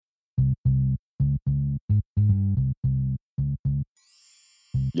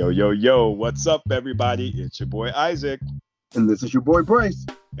Yo, yo, yo, what's up, everybody? It's your boy Isaac, And this is your boy Bryce.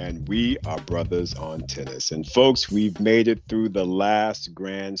 and we are brothers on tennis. And folks, we've made it through the last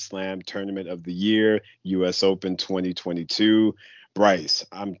Grand Slam tournament of the year, US Open 2022. Bryce,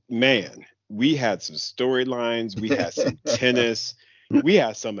 we had some storylines, we had some tennis, we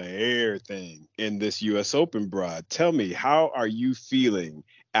had some of everything in this US Open, bruh. Tell me, how are you feeling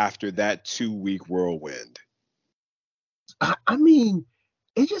after that 2-week whirlwind? I mean,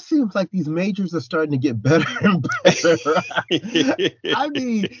 it just seems like these majors are starting to get better and better. I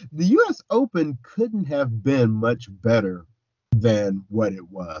mean, the U.S. Open couldn't have been much better than what it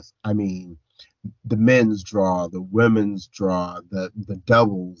was. I mean, the men's draw, the women's draw, the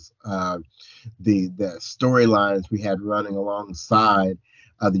doubles, the storylines we had running alongside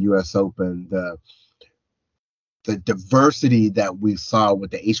the U.S. Open, the diversity that we saw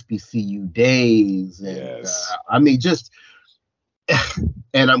with the HBCU days, and Yes. I mean, just.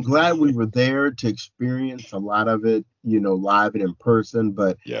 And I'm glad we were there to experience a lot of it, live and in person.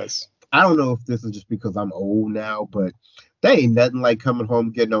 But Yes. I don't know if this is just because I'm old now, but they ain't nothing like coming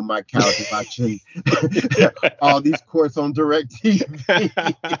home, getting on my couch and watching all these courts on direct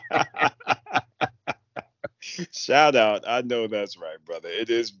TV. Shout out. I know that's right, brother. It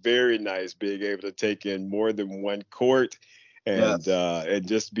is very nice being able to take in more than one court and Yes. and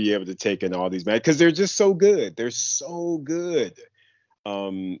just be able to take in all these matches because they're just so good. They're so good.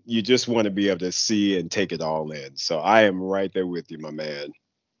 You just want to be able to see and take it all in. So I am right there with you, my man.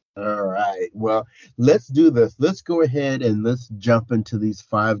 All right. Well, let's do this. Let's go ahead and let's jump into these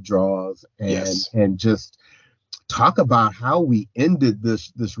 5 draws Yes. and just talk about how we ended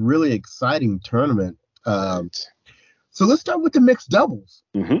this really exciting tournament. Right. So let's start with the mixed doubles.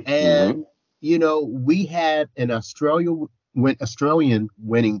 Mm-hmm. And, we had an Australian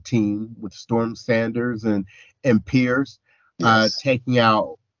winning team with Storm Sanders and Pierce taking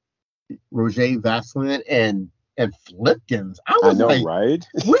out Roger Vasselin and Flipkins. I was know, right?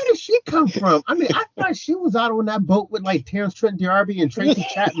 Where did she come from? I mean, I thought she was out on that boat with like Terrence Trent D'Arby and Tracy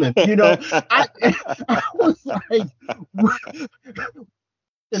Chapman. I was like,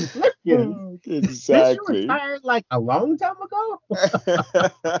 and Flipkins. Exactly. She retired like a long time ago.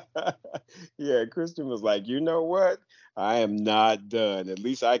 Yeah, Kristen was like, you know what? I am not done. At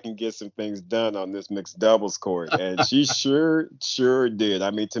least I can get some things done on this mixed doubles court. And she sure did.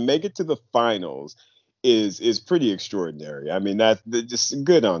 I mean, to make it to the finals is pretty extraordinary. I mean, that's just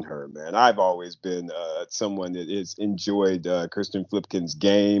good on her, man. I've always been someone that has enjoyed Kristen Flipkin's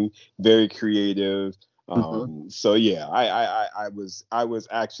game, very creative. So yeah, I was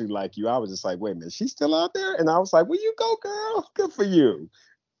actually like you. I was just like, wait a minute, she's still out there? And I was like, well, you go, girl. Good for you.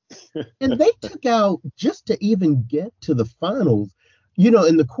 And they took out, just to even get to the finals, in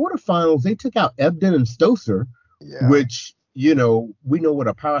the quarterfinals, they took out Ebden and Stosur, which, we know what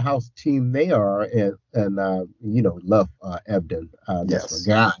a powerhouse team they are. And love Ebden. That's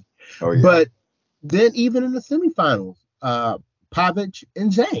my guy. Oh, yeah. But then even in the semifinals, Pavic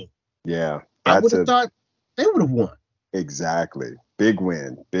and Zhang. Yeah. I would have thought they would have won. Exactly. Big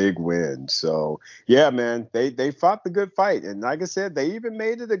win. So, yeah, man, they fought the good fight. And like I said, they even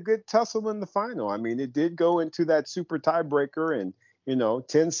made it a good tussle in the final. I mean, it did go into that super tiebreaker, and,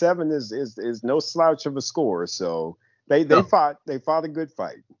 10-7 is no slouch of a score. So they fought a good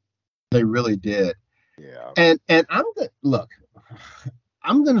fight. They really did. Yeah. And I'm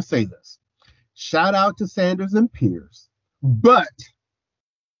going to say this. Shout out to Sanders and Pierce. But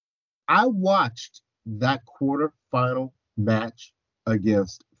I watched that quarterfinal match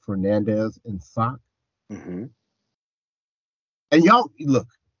against Fernandez and Sock. Mm-hmm. And y'all, look,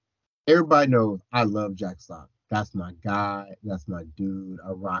 everybody knows I love Jack Sock. That's my guy. That's my dude.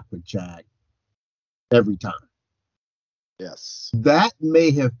 I rock with Jack every time. Yes. That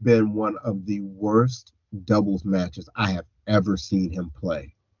may have been one of the worst doubles matches I have ever seen him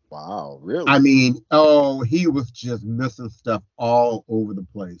play. Wow, really? I mean, he was just missing stuff all over the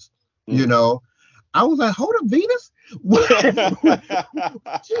place. I was like, hold up, Venus. What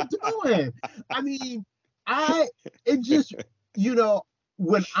you doing? I mean,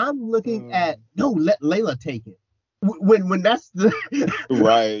 when I'm looking at, no, let Layla take it. When that's the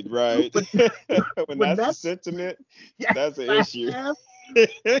right. when that's the sentiment, that's an issue.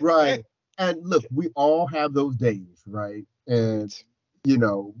 Right. And look, we all have those days, right? And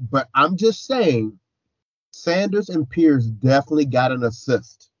but I'm just saying, Sanders and Pierce definitely got an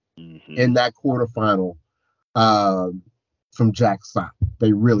assist in that quarterfinal from Jack Sock.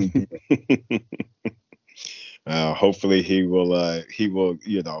 They really did. Hopefully he will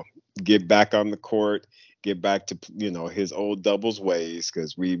get back on the court get back to his old doubles ways,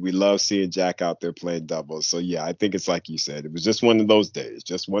 because we love seeing Jack out there playing doubles. So yeah, I think it's like you said, it was just one of those days,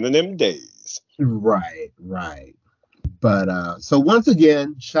 just one of them days. Right, right. But so once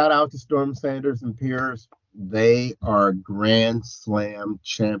again, shout out to Storm Sanders and Pierce. They are Grand Slam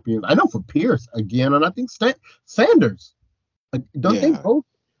champions. I know for Pierce again, and I think Sanders. Don't they Yeah. both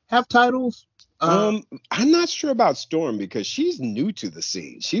have titles? I'm not sure about Storm because she's new to the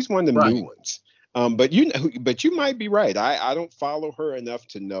scene. She's one of them new Right, ones. But you might be right. I don't follow her enough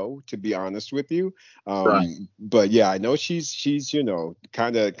to know, to be honest with you. right. But yeah, I know she's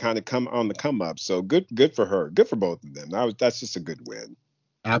kind of come on the come up. So good for her. Good for both of them. That's just a good win.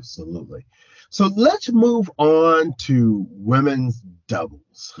 Absolutely. So let's move on to women's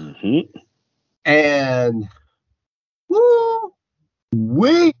doubles. Mm-hmm. And woo,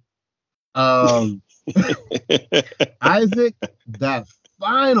 we Isaac, that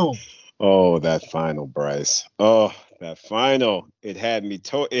final. Oh, that final, Bryce. Oh, that final. It had me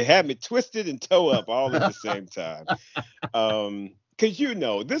twisted and toe up all at the same time. Because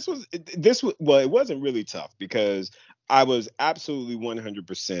this was well, it wasn't really tough because I was absolutely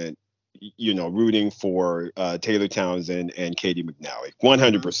 100%, rooting for Taylor Townsend and Katie McNally.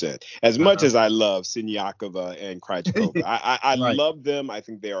 100%. As much as I love Siniakova and Krejcikova, I Right. love them. I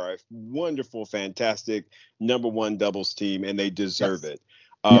think they are a wonderful, fantastic number one doubles team, and they deserve it.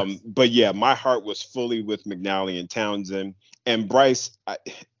 But yeah, my heart was fully with McNally and Townsend. And Bryce,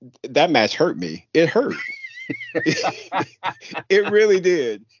 that match hurt me. It hurt. It really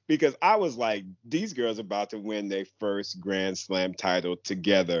did, because I was like, these girls are about to win their first Grand Slam title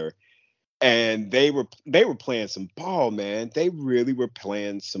together. And they were playing some ball, man. They really were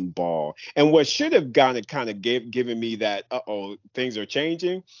playing some ball. And what should have given me that things are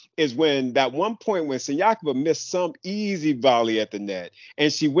changing is when that one point when Siniakova missed some easy volley at the net,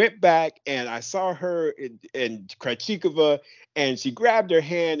 and she went back, and I saw her and Krejcikova, and she grabbed her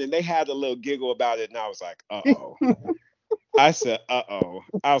hand, and they had a little giggle about it, and I was like, I said, I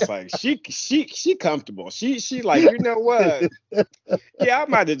was like, she comfortable. She like, you know what? Yeah, I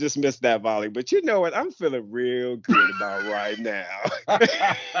might have just missed that volley, but you know what? I'm feeling real good about right now.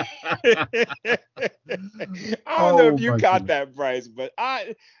 I don't know if you caught that, Bryce, but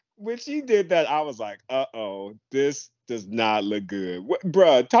when she did that, I was like, this does not look good.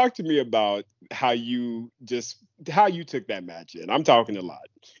 Bruh, talk to me about how you took that match in. I'm talking a lot.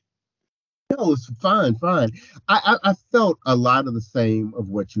 No, it's fine. I felt a lot of the same of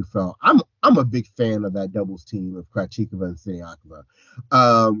what you felt. I'm a big fan of that doubles team of Krejcikova and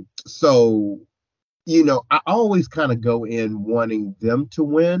Siniakova. So I always kind of go in wanting them to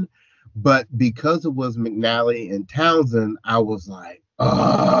win, but because it was McNally and Townsend, I was like,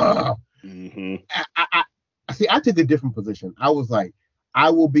 Mm-hmm. I took a different position. I was like, I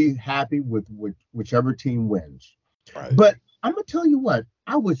will be happy with whichever team wins. Right. But I'm gonna tell you what,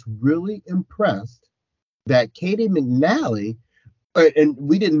 I was really impressed that Katie McNally, and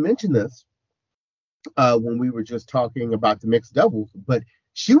we didn't mention this when we were just talking about the mixed doubles, but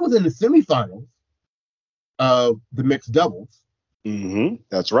she was in the semifinals of the mixed doubles. Mm-hmm.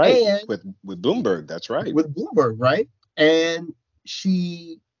 That's right. And with Bloomberg, that's right. With Bloomberg, right? And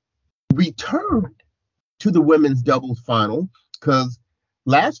she returned to the women's doubles final, because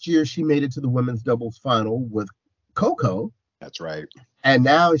last year she made it to the women's doubles final with Coco. That's right. And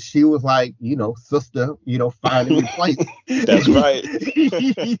now she was like, sister, finding me place. That's right.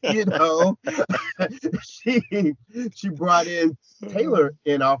 She brought in Taylor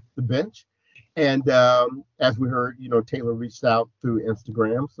in off the bench. And as we heard, Taylor reached out through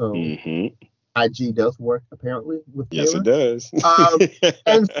Instagram. So IG does work apparently with Taylor. Yes, it does.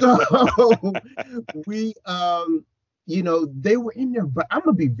 And so we, they were in there. But I'm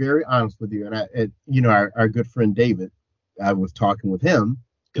gonna be very honest with you. And our good friend David, I was talking with him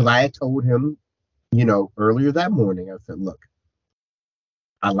because I had told him, earlier that morning, I said, look,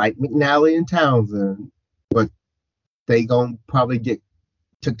 I like McNally and Townsend, but they gonna probably get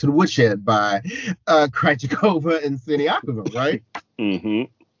took to the woodshed by Krejcikova and Siniakova, right? Mm-hmm.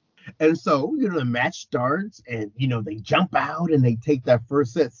 And so, the match starts, and they jump out and they take that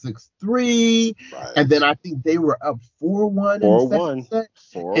first set 6-3. Right. And then I think they were up 4-1 in the second set.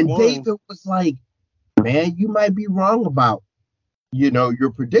 4-1. And David was like, man, you might be wrong about,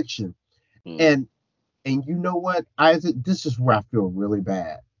 your prediction. And you know what, Isaac, this is where I feel really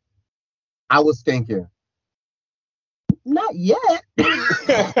bad. I was thinking, not yet.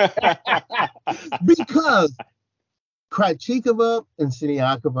 Because Krejcikova and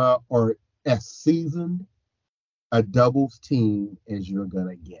Siniakova are as seasoned a doubles team as you're going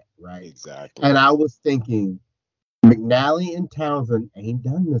to get, right? Exactly. And I was thinking, McNally and Townsend ain't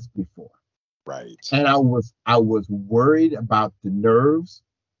done this before. Right. And I was worried about the nerves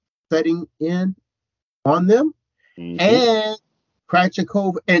setting in on them. Mm-hmm. And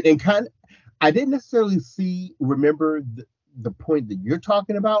Krejcikova, and kind of, I didn't necessarily remember the point that you're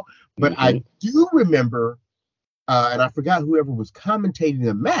talking about, but Mm-hmm. I do remember, and I forgot whoever was commentating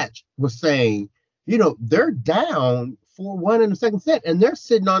the match was saying, they're down 4-1 in the second set, and they're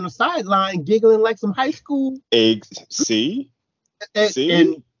sitting on the sideline giggling like some high school. See? And See?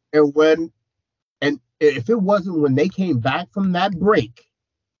 and, and when and if it wasn't when they came back from that break,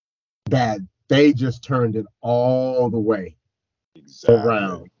 that they just turned it all the way Exactly.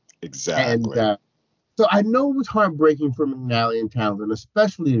 around. And Exactly. so I know it was heartbreaking for McNally and Townsend,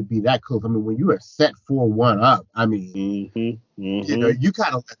 especially to be that close. I mean, when you are set 4-1 up, I mean, Mm-hmm. Mm-hmm. you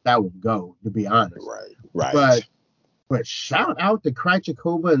kind of let that one go, to be honest. Right. Right. But shout out to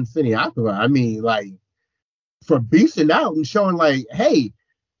Krejcikova and Siniakova. I mean, like, for beasting out and showing like, hey,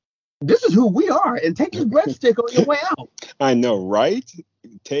 this is who we are, and take this breadstick on your way out. I know, right?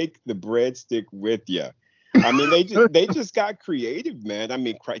 Take the breadstick with you. I mean, they just got creative, man. I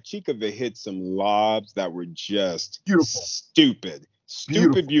mean, Krejcikova hit some lobs that were just Beautiful. stupid,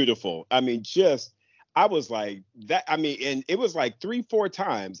 beautiful. I mean, just I was like that. I mean, and it was like 3-4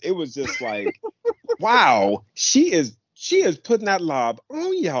 times. It was just like, wow, she is putting that lob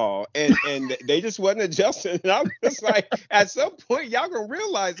on y'all, and they just wasn't adjusting. And I was like, at some point, y'all gonna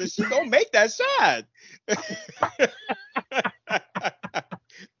realize that she gonna make that shot.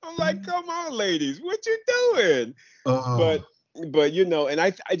 I'm like, come on, ladies, what you doing? But and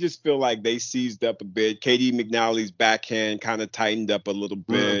I just feel like they seized up a bit. Katie McNally's backhand kind of tightened up a little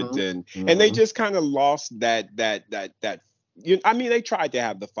bit, and they just kind of lost that. I mean, they tried to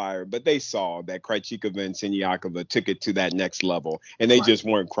have the fire, but they saw that Krejcikova and Siniakova took it to that next level, and they just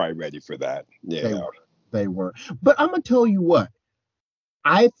weren't quite ready for that. Yeah, they were. But I'm gonna tell you what.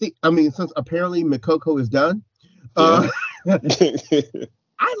 I think. I mean, since apparently Mikoko is done, yeah.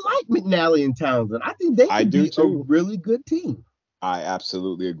 I like McNally and Townsend. I think they could be a really good team. I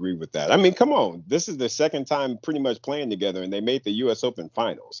absolutely agree with that. I mean, come on. This is the second time pretty much playing together, and they made the U.S. Open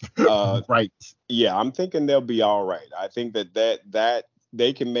finals. Right. Yeah, I'm thinking they'll be all right. I think that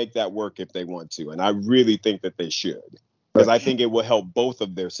they can make that work if they want to, and I really think that they should, because I think it will help both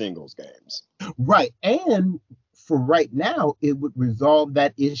of their singles games. Right. And for right now, it would resolve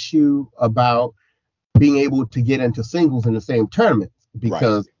that issue about being able to get into singles in the same tournament,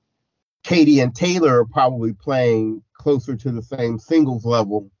 because Katie and Taylor are probably playing closer to the same singles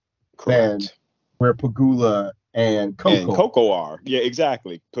level than where Pegula and Coco are. Yeah,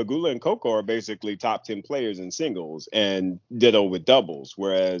 exactly. Pegula and Coco are basically top 10 players in singles, and ditto with doubles,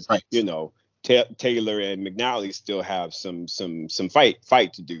 whereas Taylor and McNally still have some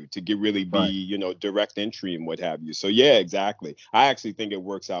fight to do to really be direct entry and what have you. So yeah, exactly. I actually think it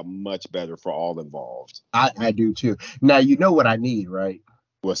works out much better for all involved. I do too. Now you know what I need, right?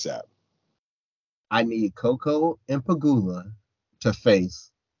 What's that? I need Coco and Pegula to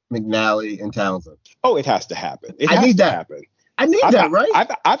face McNally and Townsend. Oh, it has to happen. It has to happen. I need that, right?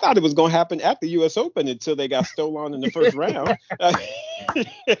 I thought it was going to happen at the U.S. Open until they got stolen in the first round.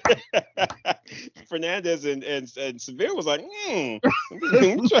 Fernandez and Seville was like,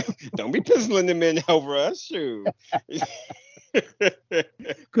 don't be pistoling them in over us, shoot.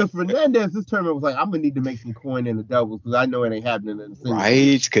 Because Fernandez, this tournament was like, I'm gonna need to make some coin in the doubles because I know it ain't happening in the singles.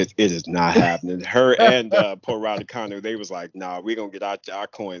 Right, because it is not happening. Her and poor Raducanu, they was like, nah, we're gonna get our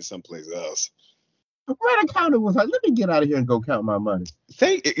coins someplace else. Raducanu was like, let me get out of here and go count my money.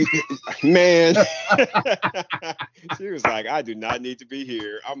 Man. She was like, I do not need to be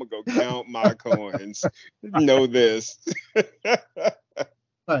here. I'm gonna go count my coins. Know this.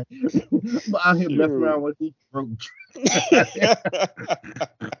 Right. I'm out here messing around with these roach.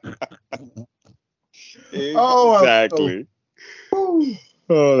 Exactly.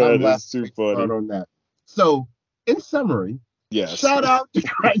 That is too funny. On that. So, in summary, yes. Shout out to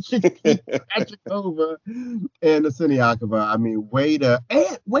Krejcikova and Siniakova. I mean, wait a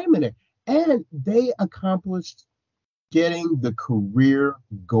minute. And they accomplished getting the career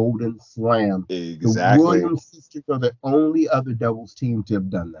Golden Slam. Exactly. The Williams sisters are the only other doubles team to have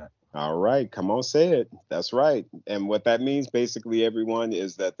done that. All right, come on, say it. That's right. And what that means, basically, everyone,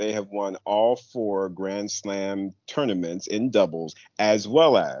 is that they have won all 4 Grand Slam tournaments in doubles, as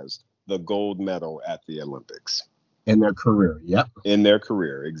well as the gold medal at the Olympics. In their career, yep. In their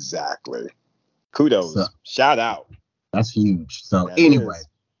career, exactly. Kudos. So, shout out. That's huge. So anyway,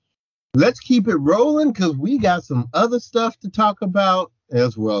 let's keep it rolling because we got some other stuff to talk about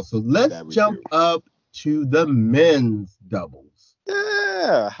as well. So let's jump up to the men's doubles.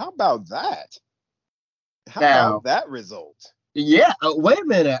 Yeah, how about that? How about that result? Yeah. Wait a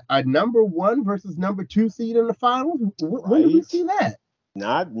minute. A number one versus number two seed in the finals. When did we Right? see that?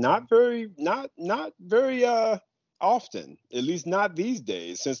 Not very often. At least not these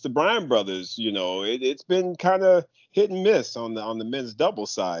days. Since the Bryan brothers, it's been kind of hit and miss on the men's double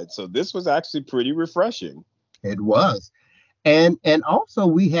side. So this was actually pretty refreshing. It was. And also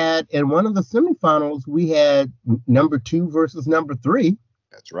we had in one of the semifinals we had number two versus number three.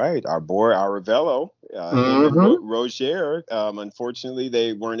 That's right. Our boy Aravello, him and Mm-hmm. Rozier. Unfortunately,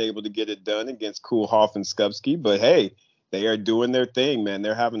 they weren't able to get it done against Kulhoff and Skupski. But hey, they are doing their thing, man.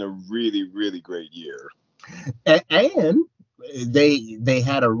 They're having a really, really great year. And they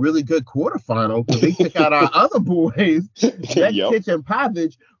had a really good quarterfinal because they took out our other boys, Yep. Vekic and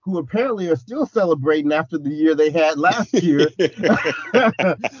Pavic, who apparently are still celebrating after the year they had last year.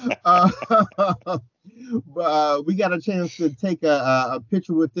 We got a chance to take a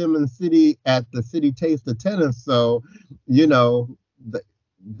picture with them in the city at the City Taste of Tennis. So,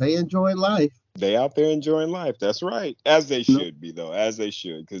 they enjoy life. They out there enjoying life. That's right. As they should be, though. As they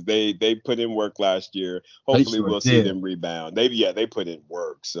should, because they put in work last year. Hopefully, Sure we'll did. see them rebound. They put in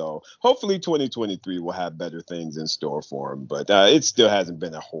work. So hopefully, 2023 will have better things in store for them. But it still hasn't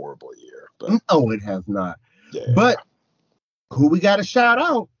been a horrible year. But no, it has not. Yeah. But who we got to shout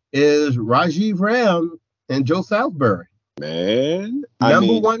out is Rajiv Ram and Joe Salisbury. Man,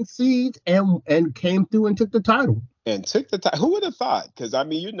 number one seed and came through and took the title. And took the time. Who would have thought? Because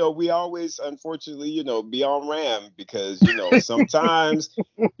we always, unfortunately, be on Ram because sometimes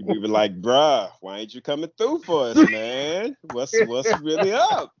we were like, "Bruh, why ain't you coming through for us, man? What's really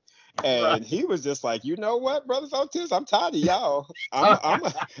up?" And he was just like, "You know what, brothers Otis, I'm tired of y'all. I'm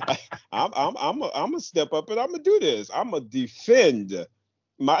gonna step up and I'm gonna do this. I'm gonna defend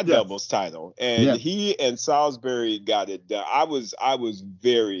my doubles title." And he and Salisbury got it done. I was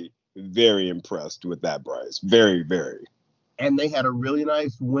very, very impressed with that, Bryce. Very, very. And they had a really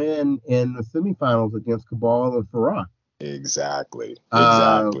nice win in the semifinals against Cabal and Farah. Exactly.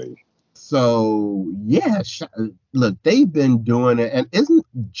 So, yeah, look, they've been doing it. And isn't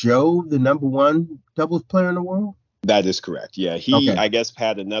Joe the number one doubles player in the world? That is correct. Yeah, he, I guess,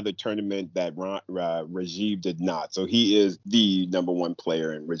 had another tournament that Rajiv did not. So he is the number one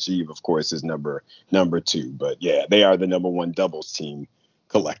player, and Rajiv, of course, is number two. But yeah, they are the number one doubles team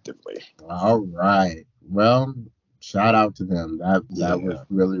collectively. All right. Well, shout out to them. That was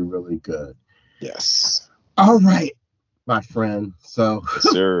really, really good. Yes. All right, my friend. So, yes,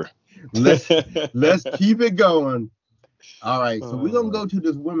 sir. let's keep it going. All right. So we're gonna go to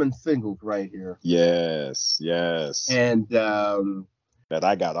this women's singles right here. Yes. And that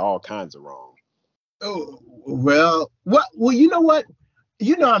I got all kinds of wrong. Oh well. You know what?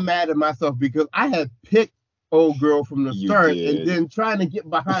 I'm mad at myself because I had picked old girl from the start and then trying to get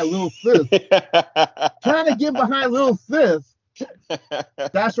behind little sis.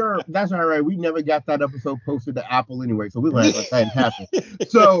 That's all right. We never got that episode posted to Apple anyway, so we're gonna let that happen.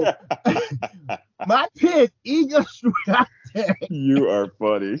 So my pick, Iga Swiatek. You are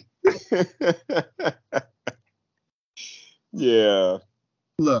funny. Yeah.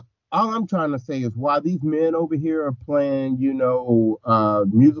 Look, all I'm trying to say is while these men over here are playing,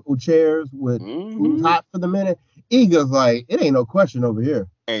 musical chairs with who's hot for the minute, Iga's like, it ain't no question over here.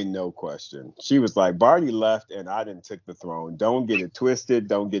 Ain't no question. She was like, Barney left and I didn't took the throne. Don't get it twisted.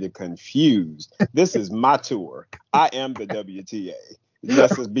 Don't get it confused. This is my tour. I am the WTA.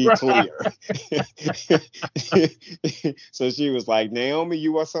 Let's just be clear. So she was like, Naomi,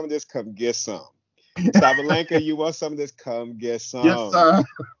 you want some of this? Come get some. Sabalenka, you want some of this? Come get some. Yes, sir.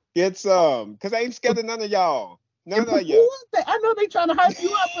 Get some. Because I ain't scared of none of y'all. None of you. I know they trying to hype you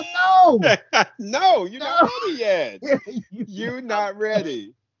up, but no. No, you're not ready yet. You're not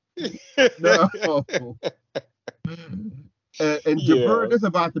ready. No. And Jabir, there's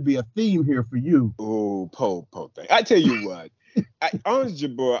about to be a theme here for you. Oh, po thing. I tell you what. On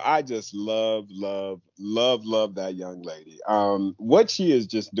Jabir, I just love that young lady. What she is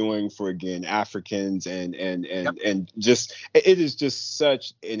just doing for, again, Africans and just, it is just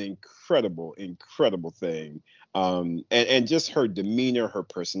such an incredible thing. And just her demeanor, her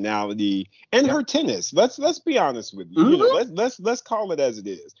personality, and her tennis. Let's be honest with you. Let's call it as it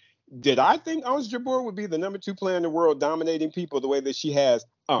is. Did I think Ons Jabeur would be the number 2 player in the world, dominating people the way that she has?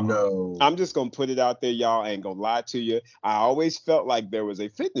 No. I'm just going to put it out there, y'all. I ain't going to lie to you. I always felt like there was a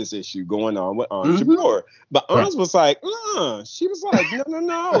fitness issue going on with Ons Jabeur. But Ons was like, she was like,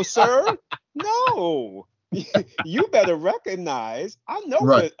 no, sir. No. You better recognize I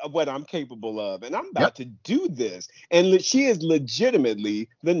know what I'm capable of, and I'm about to do this. And she is legitimately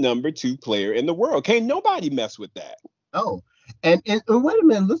the number 2 player in the world. Can't nobody mess with that. Oh. And wait a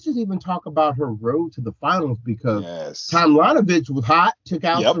minute, let's just even talk about her road to the finals because Yes. Tomljanovic was hot, took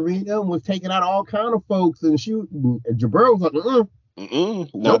out Yep. Serena, and was taking out all kind of folks, and Jabeur was like,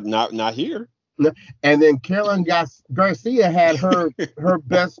 nope, Not here. no. And then Caroline Garcia had her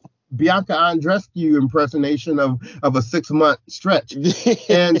best Bianca Andreescu impersonation of a 6 month stretch,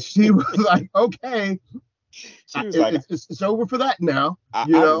 and she was like, okay, She was like, it's over for that now, I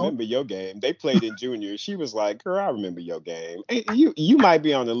remember your game. They played in junior. She was like, girl, I remember your game. Hey, you might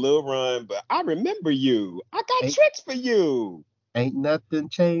be on a little run, but I remember you. I got Ain't, tricks for you. ain't nothing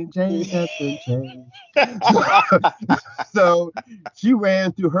changed, ain't nothing changed. So she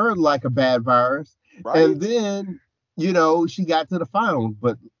ran through her like a bad virus. And Right? then, she got to the finals,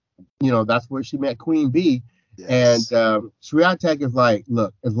 but, that's where she met Queen Bee. And Yes. Swiatek is like,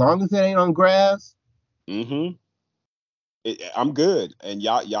 look, as long as it ain't on grass. Mm-hmm. I'm good, and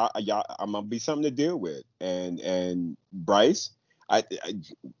y'all, I'm gonna be something to deal with. And Bryce, I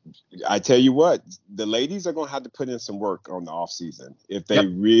I tell you what, the ladies are gonna have to put in some work on the off season if they Yep.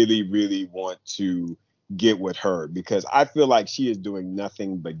 really, really want to get with her, because I feel like she is doing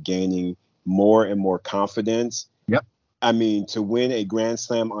nothing but gaining more and more confidence. Yep. I mean, to win a Grand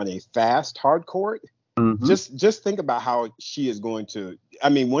Slam on a fast hard court, Mm-hmm. just think about how she is going to. I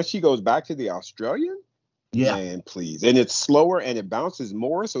mean, once she goes back to the Australian. Yeah. Man, please. And it's slower and it bounces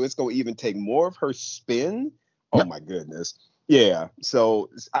more, so it's going to even take more of her spin. Oh Yep. my goodness. Yeah. So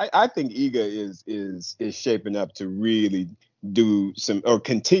I think Iga is shaping up to really do some, or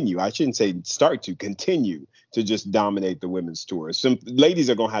continue. I shouldn't say start, to continue to just dominate the women's tour. Some ladies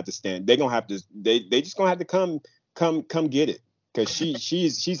are gonna have to stand. They're gonna have to they just gonna have to come get it. Cause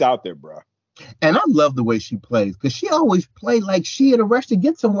she's out there, bro. And I love the way she plays because she always played like she in a rush to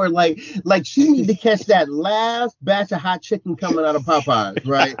get somewhere. Like she need to catch that last batch of hot chicken coming out of Popeyes,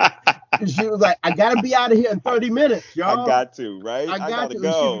 right? And she was like, I gotta be out of here in 30 minutes, I y'all. got to, right? I I got gotta to. And she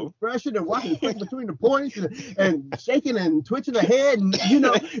be go. rushing and walking quick between the points and shaking and twitching her head. And,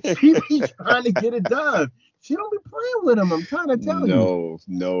 she be trying to get it done. She don't be playing with him. I'm trying to tell you.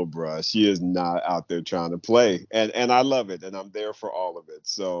 No, bruh. She is not out there trying to play. And I love it. And I'm there for all of it.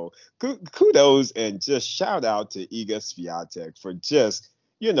 So kudos and just shout out to Iga Swiatek for just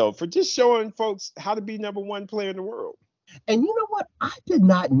showing folks how to be number one player in the world. And you know what? I did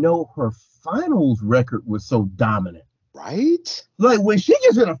not know her finals record was so dominant. Right? Like when she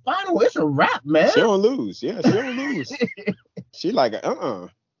gets in a final, it's a wrap, man. She don't lose. Yeah, she don't lose. She like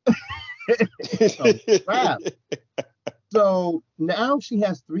It's a wrap. So now she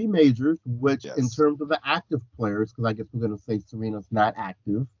has 3 majors, which in Yes. terms of the active players, because I guess we're going to say Serena's not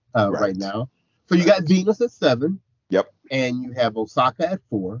active right Right. now. So you got Venus at 7. Yep. And you have Osaka at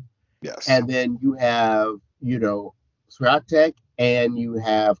 4. Yes. And then you have, Swiatek, and you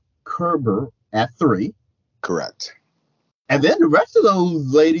have Kerber at 3. Correct. And then the rest of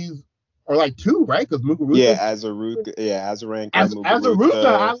those ladies are like 2, right? Because Muguruza. Yeah, Azarenka, Muguruza. Azarenka,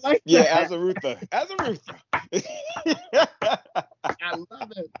 I like that. Yeah, Azarenka. I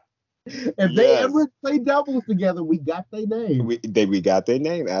love it. If they ever play doubles together, we got their name. We got their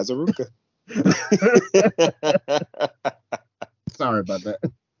name, Azarenka. Sorry about that.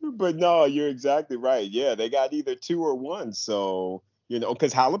 But no, you're exactly right. Yeah, they got either 2 or 1. So,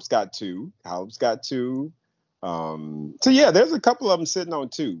 because Halep's got 2. So yeah, there's a couple of them sitting on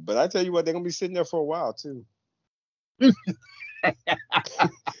 2. But I tell you what, they're gonna be sitting there for a while too. Because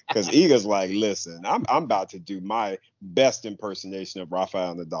Iga's like, listen, I'm about to do my best impersonation of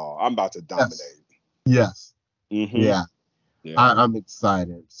Rafael Nadal. I'm about to dominate. Yes. Mm-hmm. Yeah. I'm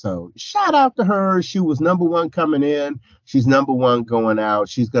excited. So shout out to her. She was number 1 coming in. She's number 1 going out.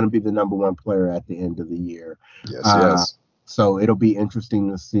 She's going to be the number 1 player at the end of the year. Yes. So it'll be interesting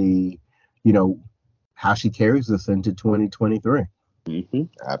to see, how she carries us into 2023. Mm-hmm.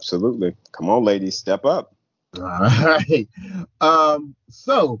 Absolutely. Come on, ladies, step up. All right.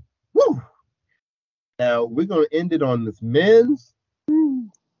 So, woo. Now we're going to end it on this men's. Good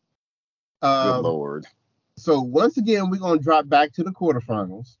Lord. So once again, we're going to drop back to the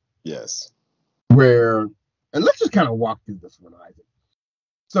quarterfinals. Yes. And let's just kind of walk through this one, Isaac.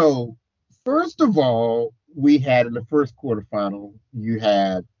 So first of all, we had in the first quarterfinal, you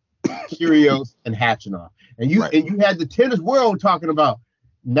had Kyrgios and Khachanov, and you had the tennis world talking about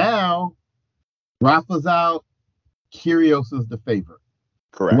now Rafa's out, Kyrgios is the favorite.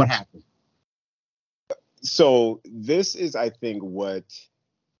 Correct. What happened? So this is, I think, what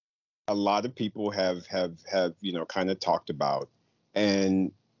a lot of people have kind of talked about,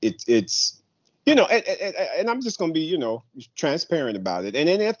 and it's and I'm just going to be transparent about it, and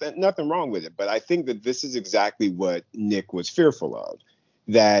there's nothing wrong with it, but I think that this is exactly what Nick was fearful of,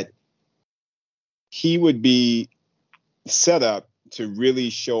 that he would be set up to really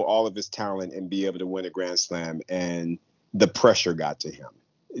show all of his talent and be able to win a Grand Slam, and the pressure got to him.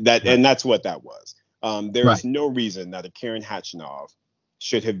 Right. That's what that was. There is Right. no reason that a Karen Khachanov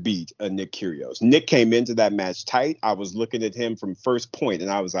should have beat a Nick Kyrgios. Nick came into that match tight. I was looking at him from first point,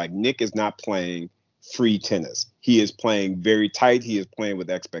 and I was like, Nick is not playing free tennis. He is playing very tight. He is playing with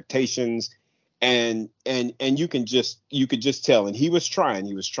expectations, and you could just tell. And he was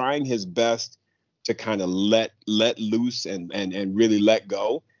trying his best to kind of let loose and really let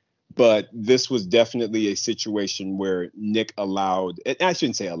go. But this was definitely a situation where Nick allowed, and I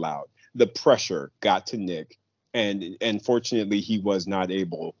shouldn't say allowed, the pressure got to Nick, and fortunately he was not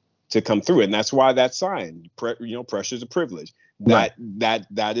able to come through. And that's why that sign, pressure is a privilege. Right.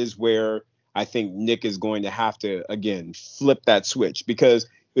 That is where I think Nick is going to have to again flip that switch, because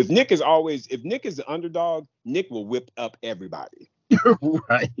if Nick is the underdog, Nick will whip up everybody.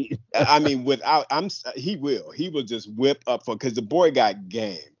 Right. I mean, he will just whip up because the boy got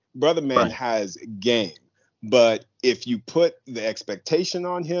game. Brother man Right. has game. But if you put the expectation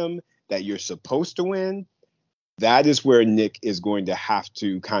on him that you're supposed to win, that is where Nick is going to have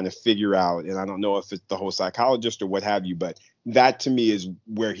to kind of figure out. And I don't know if it's the whole psychologist or what have you, but that to me is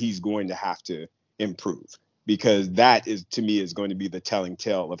where he's going to have to improve, because that is to me is going to be the telling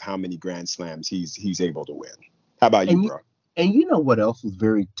tale of how many Grand Slams he's able to win. How about you, And bro? and you know what else was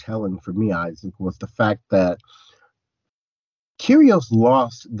very telling for me, Isaac, was the fact that Kyrgios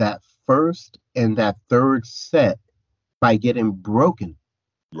lost that first and that third set by getting broken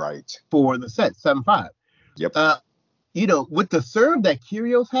Right. for the set, 7-5. Yep. With the serve that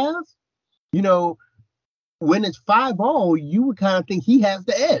Kyrgios has, you know, when it's 5-all, you would kind of think he has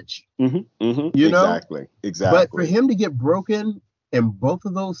the edge, Mm-hmm, mm-hmm. you know? Exactly. But for Exactly. him to get broken in both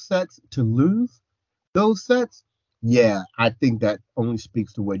of those sets, to lose those sets, yeah, I think that only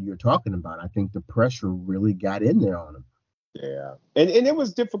speaks to what you're talking about. I think the pressure really got in there on him. Yeah, and it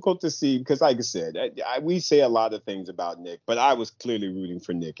was difficult to see because, like I said, we say a lot of things about Nick, but I was clearly rooting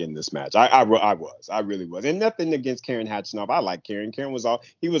for Nick in this match. I really was, and nothing against Karen Khachanov. I like Karen.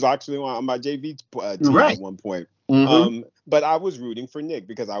 He was actually on my JV team at Right. one point. Mm-hmm. But I was rooting for Nick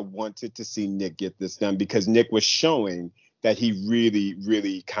because I wanted to see Nick get this done, because Nick was showing that he really,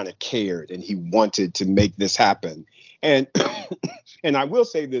 really kind of cared and he wanted to make this happen. And and I will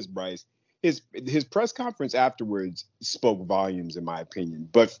say this, Bryce, his press conference afterwards spoke volumes, in my opinion.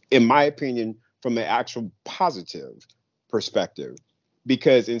 But in my opinion, from an actual positive perspective,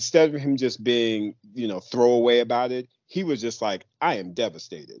 because instead of him just being, throwaway about it, he was just like, I am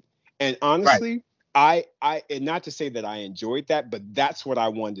devastated. And Right. honestly, and not to say that I enjoyed that, but that's what I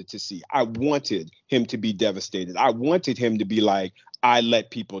wanted to see. I wanted him to be devastated. I wanted him to be like, I let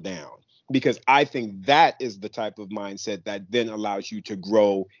people down, because I think that is the type of mindset that then allows you to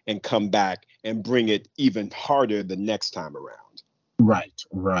grow and come back and bring it even harder the next time around. Right.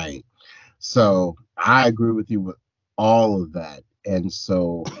 Right. So I agree with you with all of that. And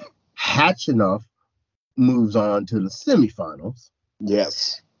so Hatchinoff moves on to the semifinals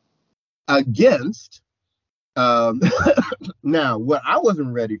Yes. against um now what I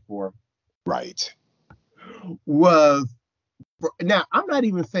wasn't ready for Right. was now I'm not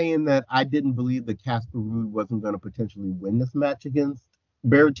even saying that I didn't believe that Casper Ruud wasn't going to potentially win this match against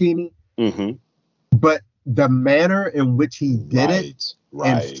Berrettini, Mm-hmm. but the manner in which he did it Right.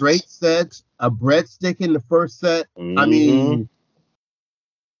 in Right. straight sets, a breadstick in the first set. I Mm-hmm. mean,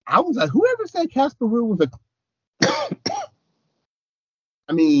 I was like, whoever said Casper Ruud was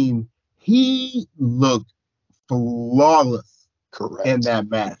I mean, he looked flawless in Correct. that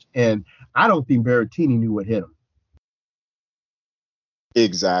match. And I don't think Berrettini knew what hit him.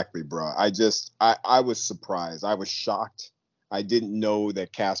 Exactly, bro. I was surprised. I was shocked. I didn't know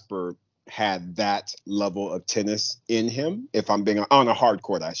that Casper had that level of tennis in him. If I'm being on a hard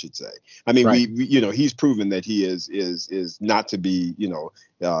court, I should say. I mean, Right. he's proven that he is not to be,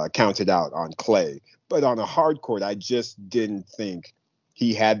 counted out on clay. But on a hard court, I just didn't think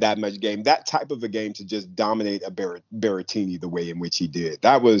he had that much game, that type of a game to just dominate a Berrettini the way in which he did.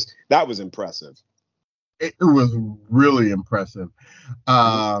 That was impressive. It was really impressive.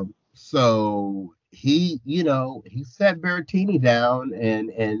 So he set Berrettini down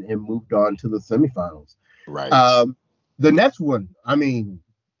and moved on to the semifinals. Right. Um, the next one, I mean,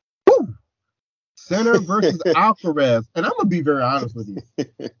 whew, Sinner versus Alcaraz, and I'm gonna be very honest with you.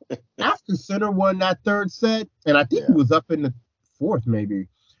 After Sinner won that third set, and I think he Yeah. was up in the fourth, maybe.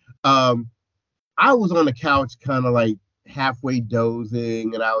 Um, I was on the couch, kind of like halfway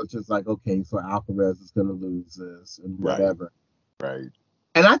dozing, and I was just like, okay, so Alcaraz is gonna lose this and Right. whatever. Right.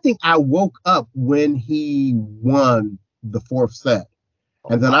 And I think I woke up when he won the fourth set. Oh,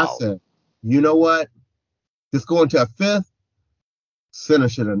 And then I wow. said, you know what? This going to a fifth, Sinner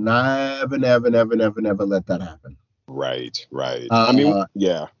should have never let that happen. Right. I mean, Uh,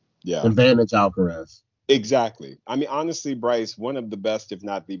 yeah. Advantage Alcaraz. Exactly. I mean, honestly, Bryce, one of the best, if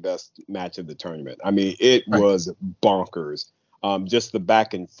not the best match of the tournament. I mean, it Right. was bonkers. Just the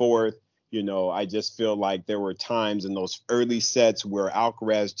back and forth. I just feel like there were times in those early sets where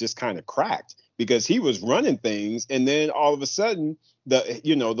Alcaraz just kind of cracked because he was running things, and then all of a sudden,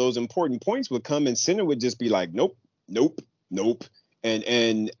 those important points would come, and Sinner would just be like, nope, nope, nope.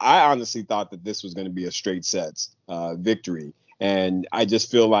 And I honestly thought that this was going to be a straight sets victory. And I just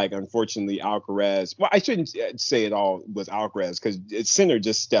feel like, unfortunately, Alcaraz, well, I shouldn't say it all was Alcaraz because Sinner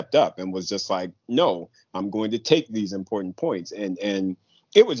just stepped up and was just like, no, I'm going to take these important points. And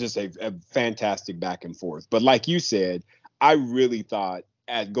it was just a fantastic back and forth. But like you said, I really thought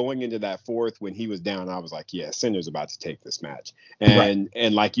at going into that fourth when he was down, I was like, yeah, Sinner's about to take this match. And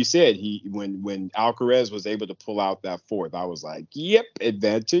like you said, when Alcaraz was able to pull out that fourth, I was like, yep,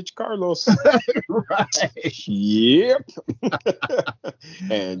 advantage Carlos. Right. Yep.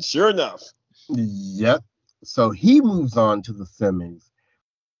 And sure enough. Yep. So he moves on to the semis.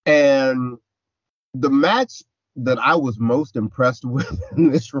 And the match that I was most impressed with in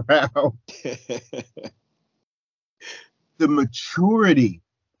this round, the maturity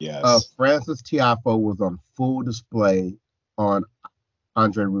of Frances Tiafoe was on full display on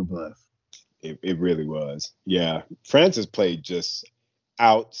Andre Rublev. It really was. Yeah. Frances played just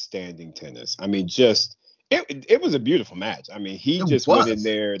outstanding tennis. I mean, just it was a beautiful match. I mean, he just went in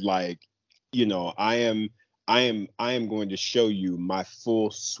there like, I am going to show you my full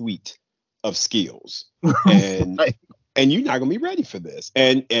suite of skills. And Right. and you're not going to be ready for this.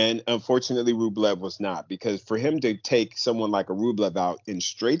 And unfortunately, Rublev was not, because for him to take someone like a Rublev out in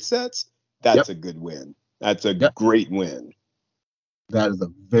straight sets, that's a good win. That's a great win. That is a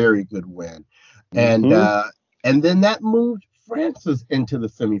very good win. And and then that moved Frances into the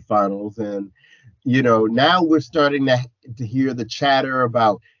semifinals. And, now we're starting to hear the chatter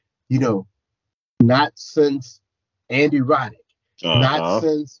about, not since Andy Roddick, not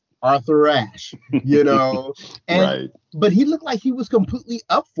since Arthur Ashe, and but he looked like he was completely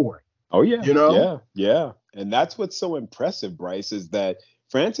up for it. Oh yeah, yeah. And that's what's so impressive, Bryce, is that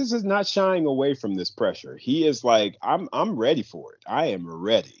Frances is not shying away from this pressure. He is like, I'm ready for it. I am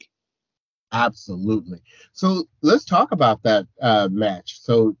ready. Absolutely. So let's talk about that match.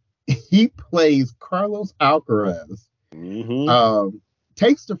 So he plays Carlos Alcaraz.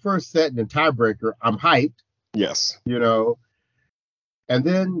 Takes the first set in the tiebreaker. I'm hyped. Yes. And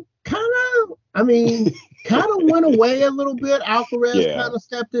then kind of went away a little bit. Alcaraz kind of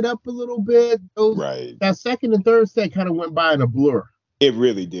stepped it up a little bit. That second and third set kind of went by in a blur. It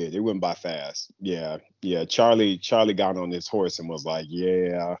really did. It went by fast. Yeah. Charlie got on his horse and was like,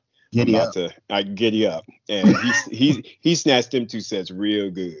 yeah, giddy up. Giddy up. And he snatched them 2 sets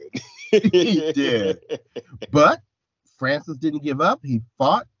real good. He did. But Frances didn't give up. He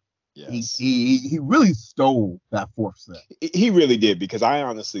fought. Yes. He really stole that fourth set. He really did, because I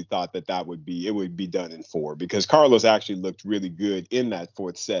honestly thought that would be done in 4, because Carlos actually looked really good in that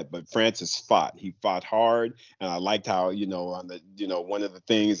fourth set, but Frances fought. He fought hard, and I liked how, on the, one of the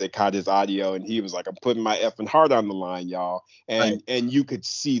things they caught his audio, and he was like, I'm putting my effing heart on the line, y'all. And you could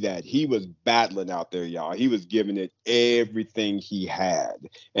see that he was battling out there, y'all. He was giving it everything he had.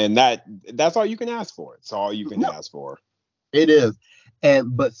 And that's all you can ask for. It's all you can ask for. It is.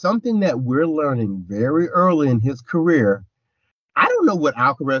 But something that we're learning very early in his career, I don't know what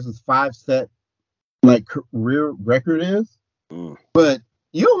Alcaraz's 5-set career record is, but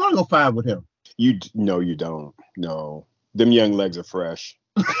you don't want to go 5 with him. You don't. No, them young legs are fresh.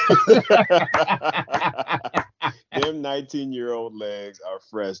 Them 19-year-old legs are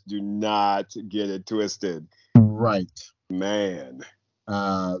fresh. Do not get it twisted. Right, man.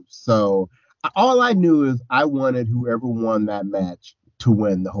 So all I knew is I wanted whoever won that match to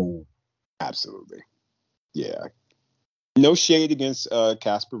win the whole. Absolutely. Yeah. No shade against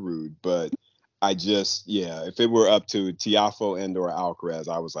Casper Ruud, but I just, if it were up to Tiafoe and or Alcaraz,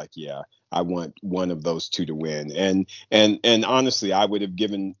 I was like, I want one of those 2 to win. And honestly, I would have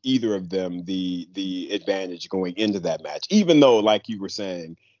given either of them the advantage going into that match, even though, like you were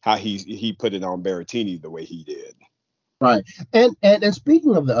saying, how he put it on Berrettini the way he did. Right. And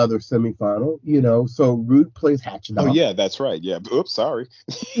speaking of the other semifinal, so Ruud plays Khachanov. Oh, yeah, that's right. Yeah. Oops, sorry.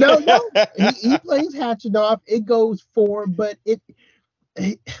 No. He plays Khachanov. It goes 4, but it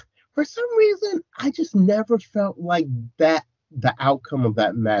for some reason, I just never felt like that the outcome of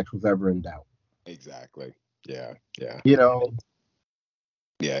that match was ever in doubt. Exactly. Yeah.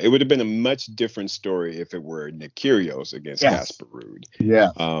 Yeah, it would have been a much different story if it were Nick Kyrgios against Yes. Casper Ruud.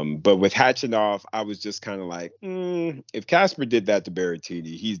 Yes. But with Khachanov, I was just kind of like, if Casper did that to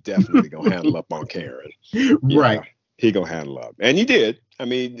Berrettini, he's definitely gonna handle up on Karen. Right. Yeah, he gonna handle up, and he did. I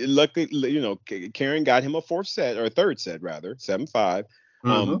mean, luckily, Karen got him a fourth set or a third set rather, 7-5.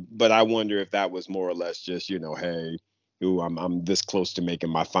 Mm-hmm. But I wonder if that was more or less just, hey, ooh, I'm this close to making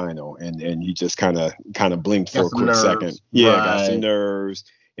my final, and he just kind of blinked Got for a some quick second. nerves. Yeah, got some Right. nerves.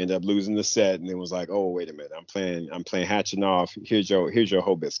 Ended up losing the set, and then was like, oh wait a minute, I'm playing Khachanov. Here's your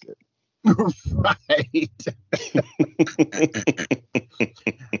whole biscuit. Right.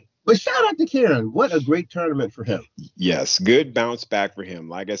 But shout out to Kieran. What a great tournament for him. Yes, good bounce back for him.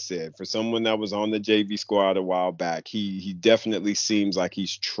 Like I said, for someone that was on the JV squad a while back, he definitely seems like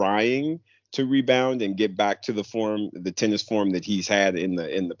he's trying to rebound and get back to the tennis form that he's had in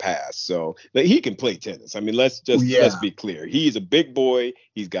the past. So but he can play tennis. I mean, let's Yeah. be clear. He's a big boy.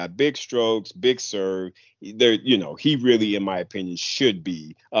 He's got big strokes, big serve. He really, in my opinion, should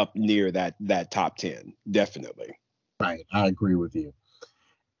be up near that top 10. Definitely. Right. I agree with you.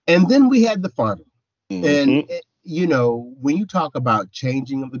 And then we had the final. And, Hmm. when you talk about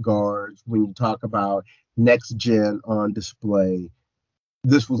changing of the guards, when you talk about next gen on display,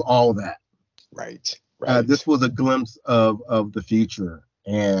 this was all that. Right. This Right. was a glimpse of the future.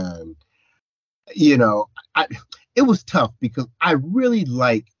 And, you know, I, it was tough because I really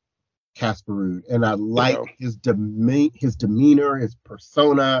like Casper Ruud and I like Ditto. his demeanor, his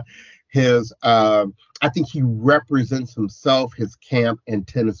persona, his I think he represents himself, his camp, and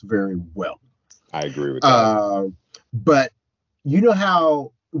tennis very well. I agree with that. Uh, but you know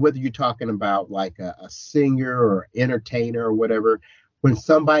how whether you're talking about like a singer or entertainer or whatever, when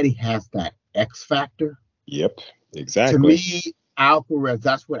somebody has that X factor, Yep, to exactly. me, Alcaraz,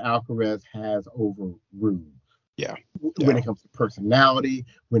 that's what Alcaraz has over Ruud. Yeah, When yeah. it comes to personality,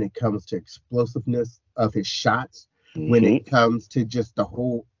 when it comes to explosiveness of his shots, when Hmm. it comes to just the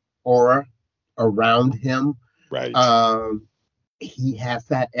whole aura around him, Right. um, he has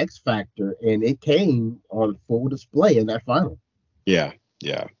that X factor, and it came on full display in that final. Yeah,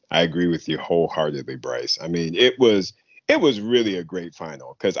 yeah. I agree with you wholeheartedly, Bryce. I mean, it was really a great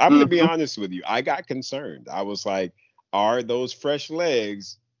final because I'm gonna be Mm-hmm. honest with you. I got concerned. I was like, are those fresh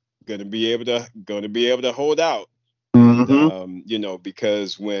legs gonna be able to hold out? And Mm-hmm.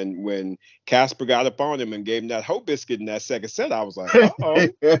 because when Casper got up on him and gave him that whole biscuit in that second set, I was like, uh-oh.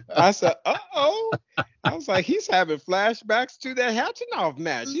 I said, uh-oh. I was like, he's having flashbacks to that Hatchinoff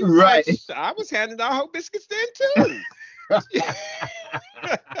match. He was like, Right. I was handing out whole biscuits then too.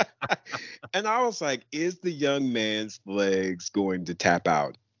 And I was like, is the young man's legs going to tap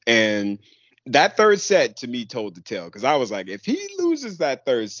out? And that third set to me told the tale because I was like, if he loses that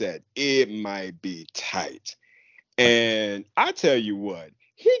third set, it might be tight. And I tell you what,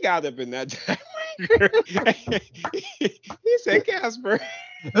 he got up in that tiebreaker. He said, Casper,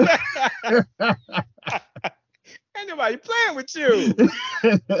 ain't nobody playing with you.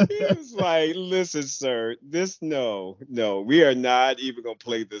 He was like, listen, sir, no, we are not even going to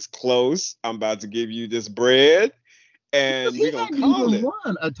play this close. I'm about to give you this bread Because and he we're going to hadn't call even it.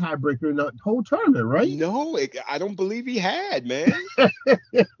 won a tiebreaker in the whole tournament, right? No, I don't believe he had, man.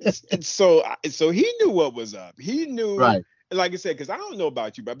 So he knew what was up. He knew, Right. like I said, because I don't know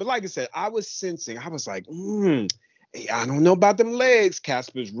about you, but like I said, I was sensing. I was like, I don't know about them legs.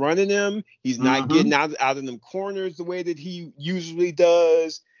 Casper's running him. He's not Mm-hmm. getting out of them corners the way that he usually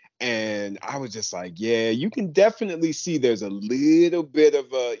does. And I was just like, yeah, you can definitely see there's a little bit of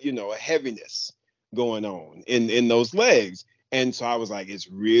a heaviness going on in those legs. And so I was like, it's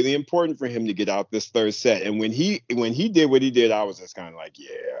really important for him to get out this third set. And when he did what he did, I was just kind of like,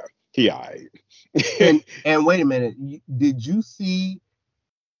 yeah, he all right. And wait a minute, did you see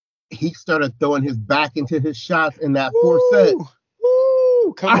he started throwing his back into his shots in that fourth set? Woo,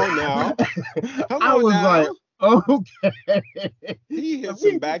 woo, come on I, now. Come I on was like, now. okay, He hit some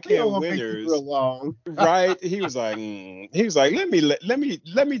we don't backhand want to make this real winners. long. Right? He was like, let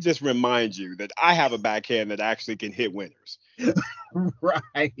me just remind you that I have a backhand that actually can hit winners.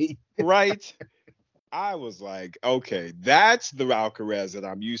 Right. Right? I was like, okay, that's the Alcaraz that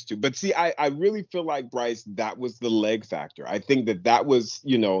I'm used to. But see, I really feel like Bryce, that was the leg factor. I think that was,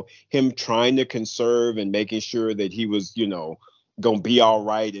 him trying to conserve and making sure that he was, gonna be all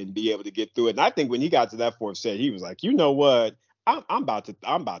right and be able to get through it. And I think when he got to that fourth set, he was like, you know what? I'm about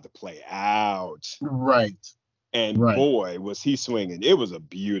to play out. Right. And Right. boy, was he swinging. It was a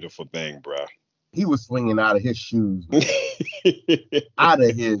beautiful thing, bro. He was swinging out of his shoes, man. Out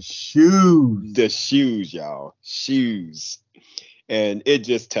of his shoes. The shoes, y'all. Shoes. and it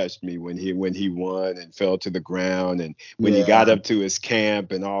just touched me when he won and fell to the ground, and when he got Yeah, up to his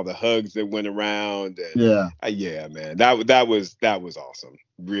camp and all the hugs that went around, and yeah. yeah, man, that was awesome.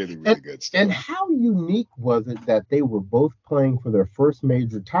 Really, And really good and stuff. how unique was it that they were both playing for their first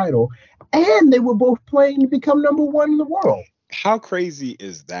major title, and they were both playing to become number one in the world? How crazy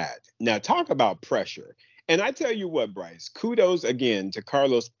is that? Now, talk about pressure. And I tell you what, Bryce, kudos again to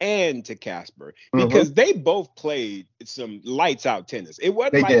Carlos and to Casper, Hmm. because they both played some lights out tennis. It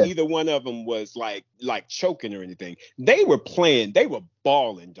wasn't They like did. either one of them was like choking or anything. They were playing, they were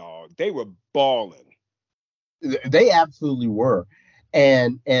balling, dog. They were balling. They absolutely were.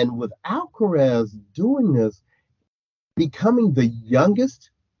 And with Alcaraz doing this, becoming the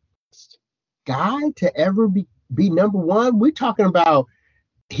youngest guy to ever be number one, we're talking about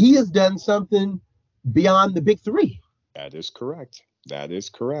he has done something beyond the big three. That is correct. That is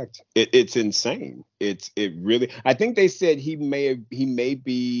correct. It's insane. It really. I think they said he may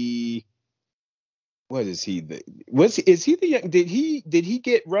be. What is he? Is he the young? Did he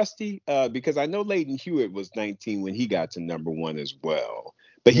get rusty? Because I know Leighton Hewitt was 19 when he got to number one as well,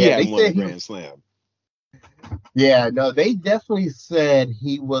 but he Yeah, they hadn't won a said he was. Grand Slam. Yeah, no, they definitely said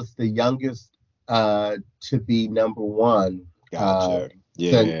he was the youngest to be number one uh, Gotcha.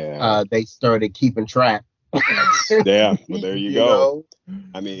 since Yeah. they started keeping track. Yeah. Well, there you You go. know,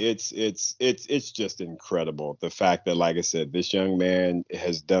 I mean, it's just incredible, the fact that, like I said, this young man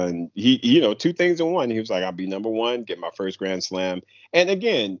has done two things in one. He was like, I'll be number one, get my first Grand Slam, and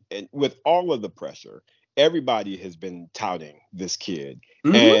again, and with all of the pressure, everybody has been touting this kid,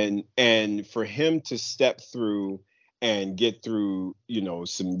 hmm and for him to step through and get through,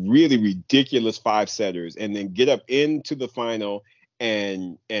 some really ridiculous five setters, and then get up into the final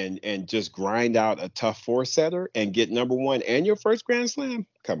and just grind out a tough four setter and get number one and your first Grand Slam.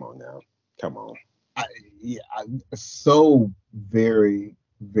 Come on now. Come on. I, yeah, so very,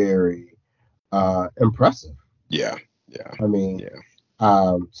 very impressive. Yeah. Yeah. I mean,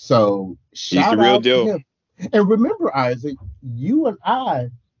 Yeah. so He's the shout real out to deal. him. And remember, Isaac, you and I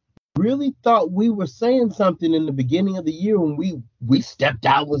really thought we were saying something in the beginning of the year when we stepped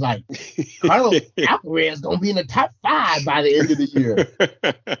out, was like, Carlos Alcaraz is gonna be in the top five by the end of the year.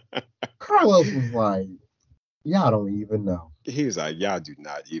 Carlos was like, y'all don't even know. He was like, y'all do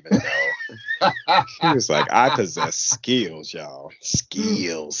not even know. He was like, I possess skills, y'all.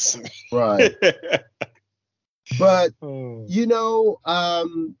 Skills. Right. But Oh.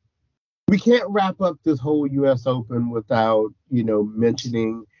 we can't wrap up this whole US Open without,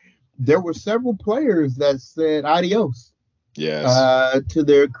 mentioning there were several players that said adios Yes. to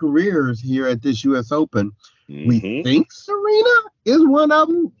their careers here at this US Open. We Mm-hmm. think Serena is one of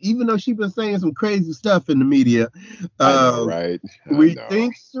them, even though she's been saying some crazy stuff in the media. I know, Um, right? I we know.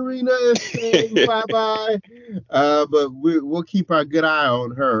 think Serena is saying bye bye, but we'll keep our good eye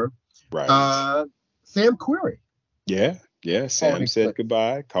on her. Right. Sam Querrey, Yeah. Yeah. called Sam it said quits.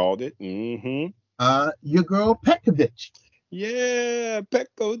 goodbye, called it. Mm-hmm. Your girl Petkovic. Yeah,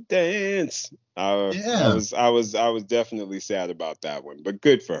 Petco dance. Yeah, I was definitely sad about that one, but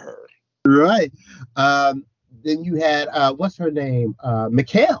good for her. right. Then you had what's her name?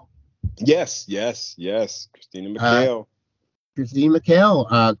 Mikhail. Yes, yes, yes. Christina Uh, McHale, Christine Mikhail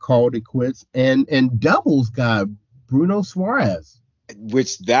called it quits, and doubles guy Bruno Suarez.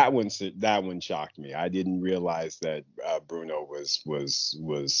 which that one shocked me. I didn't realize that Bruno was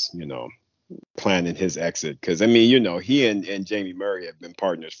planning his exit, because I mean, he and Jamie Murray have been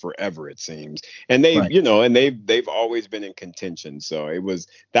partners forever, it seems, and Right, they've always been in contention. So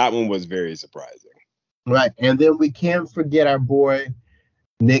that one was very surprising. right. And then we can't forget our boy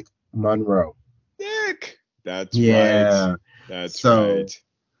Nick Monroe. Nick, that's right, Yeah. that's right. So,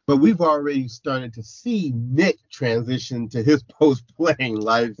 but we've already started to see Nick transition to his post-playing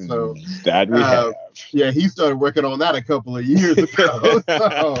life. So, That we uh, have. yeah, he started working on that a couple of years ago.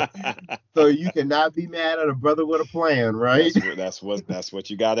 So you cannot be mad at a brother with a plan, right? That's what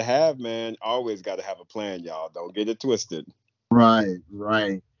you got to have, man. Always got to have a plan, y'all. Don't get it twisted. Right,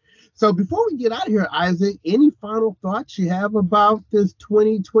 right. So before we get out of here, Isaac, any final thoughts you have about this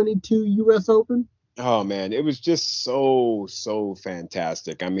 2022 U.S. Open? Oh man, it was just so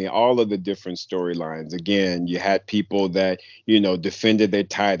fantastic. I mean, all of the different storylines. Again, you had people that defended their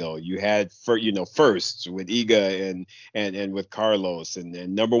title. You had firsts with Iga and with Carlos, and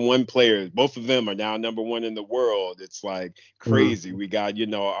number one players. Both of them are now number one in the world. It's like Mm. crazy. We got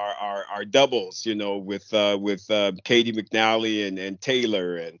our doubles. With Katie McNally and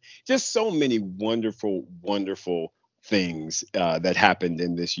Taylor, and just so many wonderful things that happened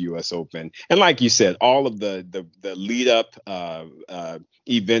in this U.S. Open. And like you said, all of the lead up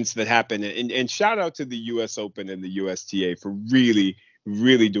events that happened, and shout out to the U.S. Open and the USTA for really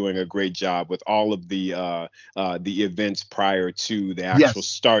doing a great job with all of the events prior to the actual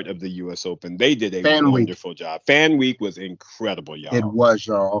start of the U.S. Open. They did a wonderful job. Fan Week was incredible, y'all. It was,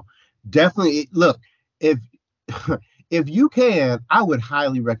 y'all. Definitely. Look, if you can, I would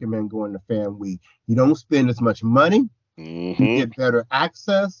highly recommend going to Fan Week. You don't spend as much money, you get better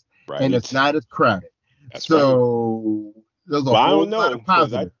access, and it's not as crowded. There's a whole lot of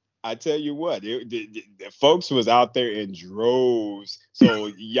positive. I tell you what, the folks was out there in droves.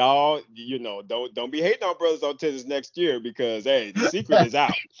 So y'all, don't be hating on Brothers on Tennis next year, because hey, the secret is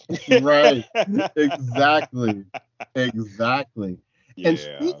out. Right. Exactly. Yeah. And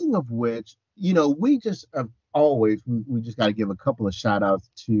speaking of which, we just we just got to give a couple of shout outs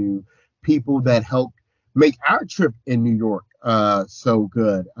to people that helped make our trip in New York so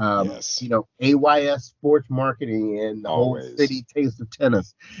good. AYS Sports Marketing and the whole City Taste of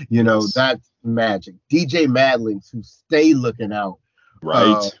Tennis. That's magic. DJ Madlings, who stay looking out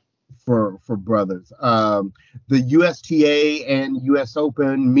for brothers. The USTA and US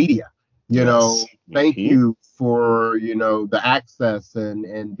Open media. Thank you for the access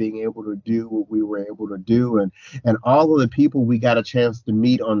and being able to do what we were able to do, and all of the people we got a chance to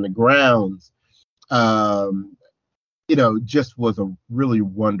meet on the grounds. Just was a really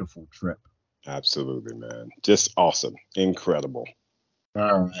wonderful trip. Absolutely, man. Just awesome. Incredible.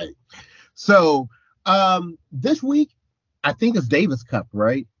 All right. So this week, I think it's Davis Cup,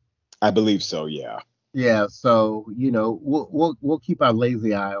 right? I believe so, yeah. Yeah, so we'll keep our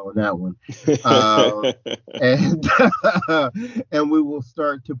lazy eye on that one, and we will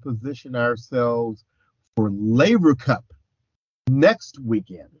start to position ourselves for Labor Cup next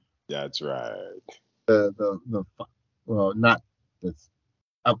weekend. That's right. Well, not this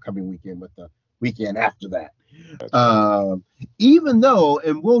upcoming weekend, but the weekend after that. Even though,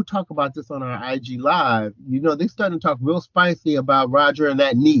 and we'll talk about this on our IG Live, they're starting to talk real spicy about Roger and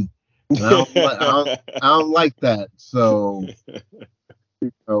that knee. I don't like that. So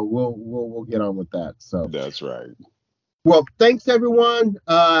we'll get on with that. So that's right. Well, thanks everyone.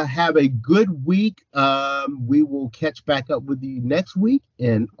 Have a good week. We will catch back up with you next week.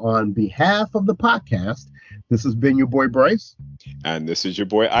 And on behalf of the podcast, this has been your boy Bryce. And this is your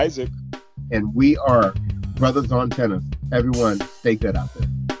boy Isaac. And we are Brothers on Tennis. Everyone, stay good out there.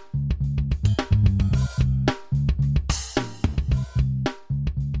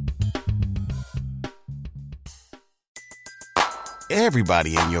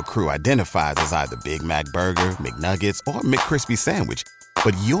 Everybody in your crew identifies as either Big Mac Burger, McNuggets, or McCrispy Sandwich.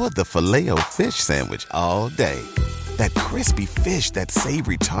 But you're the Filet-O-Fish Sandwich all day. That crispy fish, that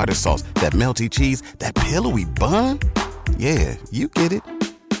savory tartar sauce, that melty cheese, that pillowy bun. Yeah, you get it.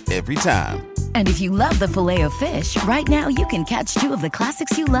 Every time. And if you love the Filet-O-Fish, right now you can catch two of the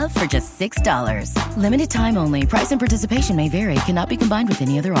classics you love for just $6. Limited time only. Price and participation may vary. Cannot be combined with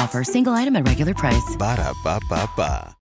any other offer. Single item at regular price. Ba-da-ba-ba-ba.